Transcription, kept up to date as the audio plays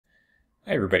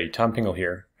Hi everybody, Tom Pingle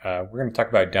here. We're going to talk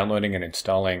about downloading and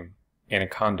installing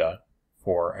Anaconda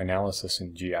for analysis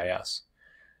in GIS.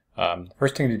 The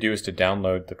first thing to do is to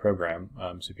download the program.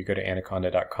 So if you go to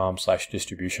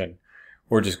anaconda.com/distribution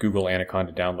or just Google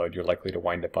Anaconda download, you're likely to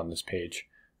wind up on this page.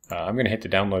 I'm going to hit the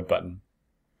download button.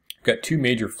 We've got two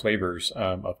major flavors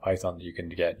of Python that you can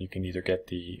get. You can either get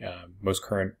the most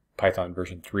current Python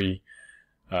version 3,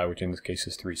 which in this case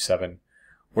is 3.7,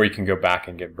 or you can go back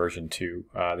and get version 2.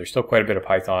 There's still quite a bit of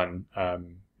Python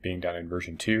being done in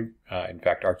version 2. In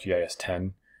fact, ArcGIS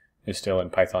 10 is still in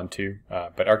Python 2,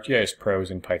 but ArcGIS Pro is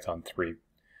in Python 3.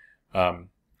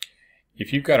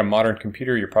 If you've got a modern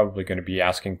computer, you're probably going to be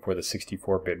asking for the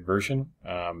 64-bit version.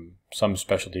 Some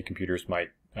specialty computers might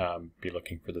be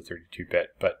looking for the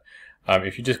 32-bit, but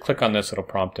if you just click on this, it'll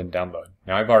prompt and download.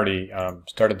 Now I've already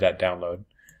started that download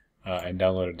and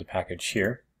downloaded the package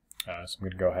here, so I'm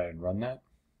going to go ahead and run that.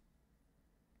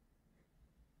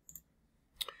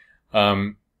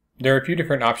 There are a few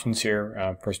different options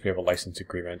here. First, we have a license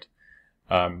agreement.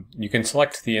 You can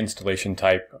select the installation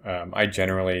type. I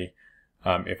generally,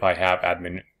 if I have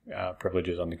admin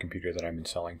privileges on the computer that I'm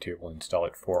installing to, will install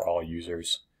it for all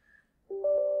users.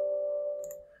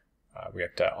 We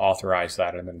have to authorize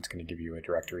that, and then it's going to give you a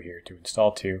directory here to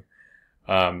install to.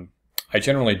 I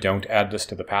generally don't add this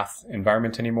to the path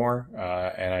environment anymore,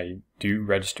 and I do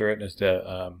register it as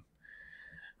the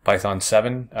Python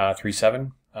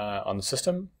 3.7 on the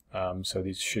system. So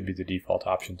these should be the default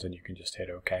options, and you can just hit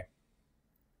OK.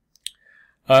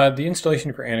 The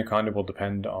installation for Anaconda will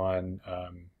depend on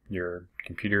your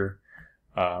computer.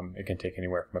 It can take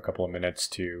anywhere from a couple of minutes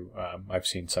to, I've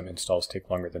seen some installs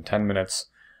take longer than 10 minutes.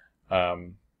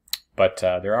 But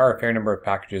there are a fair number of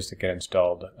packages that get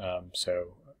installed,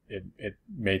 so it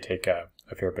may take a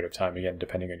fair bit of time, again,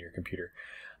 depending on your computer.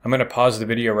 I'm going to pause the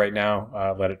video right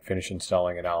now, let it finish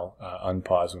installing, and I'll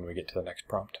unpause when we get to the next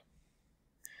prompt.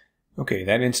 Okay,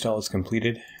 that install is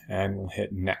completed, and we'll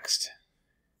hit Next.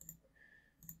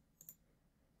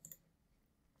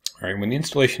 All right, when the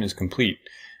installation is complete,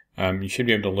 you should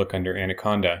be able to look under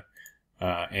Anaconda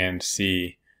and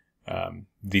see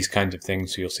these kinds of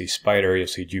things. So you'll see Spider, you'll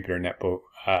see Jupyter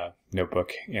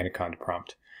Notebook, Anaconda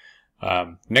prompt.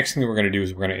 Next thing that we're going to do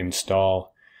is we're going to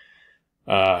install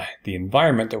the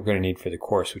environment that we're going to need for the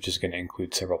course, which is going to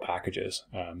include several packages.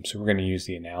 So we're going to use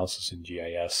the Analysis in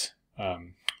GIS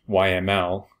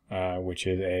YML, which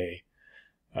is a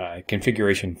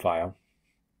configuration file.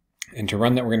 And to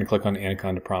run that, we're going to click on the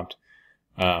Anaconda prompt.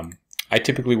 I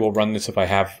typically will run this if I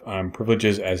have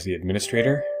privileges as the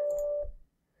administrator.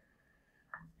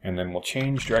 And then we'll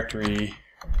change directory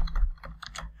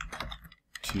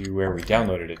to where we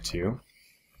downloaded it to,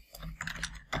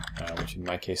 which in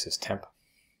my case is temp.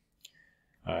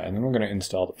 And then we're going to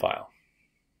install the file.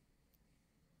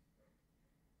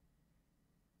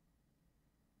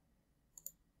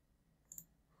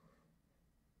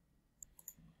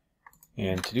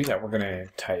 And to do that, we're going to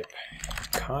type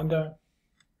conda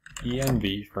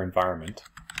env for environment,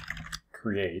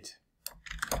 create,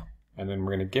 and then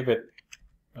we're going to give it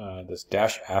this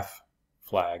 -f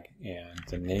flag and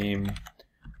the name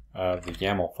of the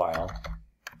YAML file.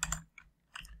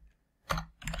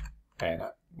 And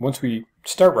once we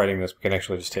start writing this, we can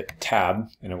actually just hit tab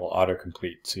and it will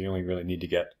autocomplete. So you only really need to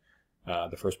get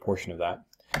the first portion of that.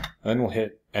 And then we'll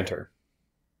hit enter.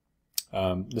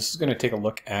 This is going to take a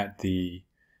look at the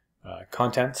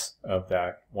contents of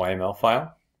that YML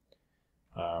file,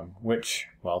 which,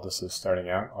 while this is starting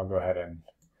out, I'll go ahead and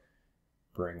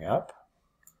bring up.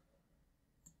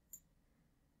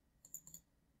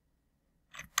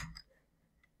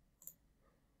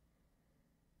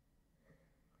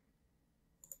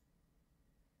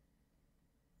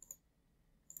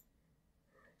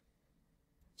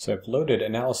 So I've loaded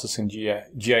analysis in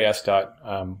GIS.yml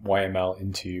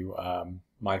into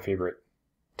my favorite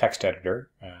text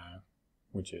editor,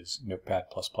 which is Notepad++.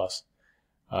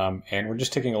 And we're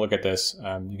just taking a look at this.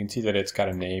 You can see that it's got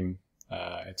a name,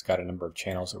 it's got a number of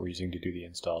channels that we're using to do the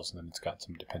installs, and then it's got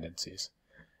some dependencies.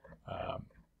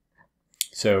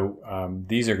 These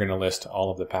are going to list all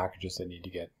of the packages that need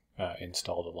to get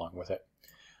installed along with it.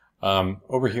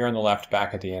 Over here on the left,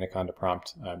 back at the Anaconda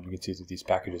prompt, you can see that these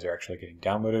packages are actually getting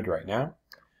downloaded right now,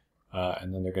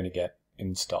 and then they're going to get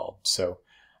installed. So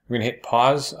I'm going to hit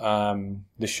pause.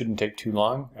 This shouldn't take too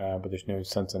long, but there's no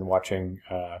sense in watching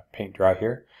paint dry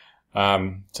here.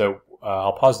 I'll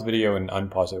pause the video and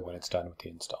unpause it when it's done with the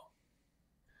install.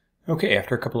 Okay,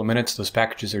 after a couple of minutes, those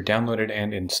packages are downloaded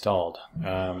and installed.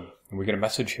 We get a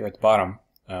message here at the bottom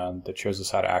that shows us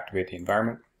how to activate the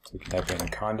environment. So we can type in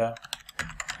Anaconda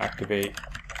activate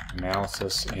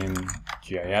analysis in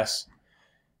GIS,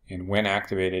 And when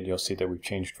activated, you'll see that we've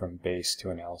changed from base to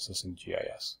analysis in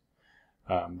GIS.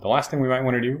 The last thing we might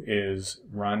want to do is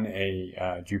run a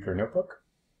Jupyter Notebook.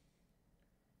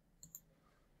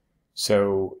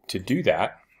 So to do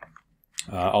that,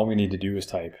 all we need to do is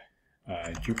type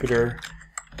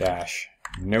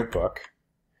Jupyter-Notebook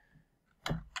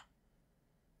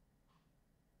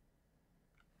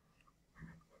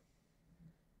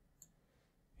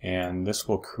and this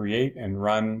will create and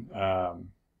run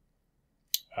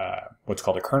what's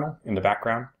called a kernel in the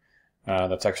background.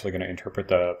 That's actually going to interpret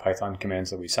the Python commands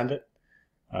that we send it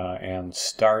and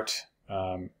start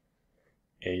an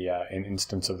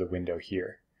instance of the window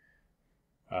here.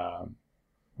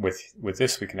 With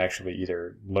this, we can actually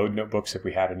either load notebooks if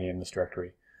we had any in this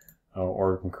directory,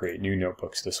 or we can create new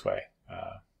notebooks this way,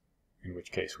 in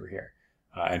which case we're here.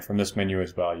 And from this menu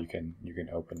as well, you can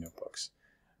open notebooks.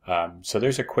 So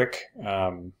there's a quick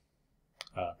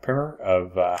primer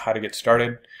of how to get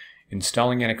started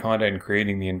installing Anaconda and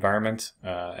creating the environment.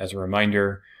 As a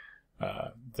reminder,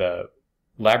 the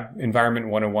Lab Environment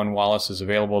 101 Wallace is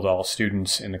available to all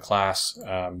students in the class,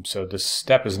 so this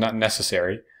step is not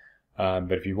necessary,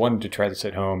 but if you wanted to try this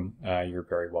at home, you're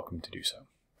very welcome to do so.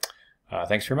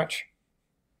 Thanks very much.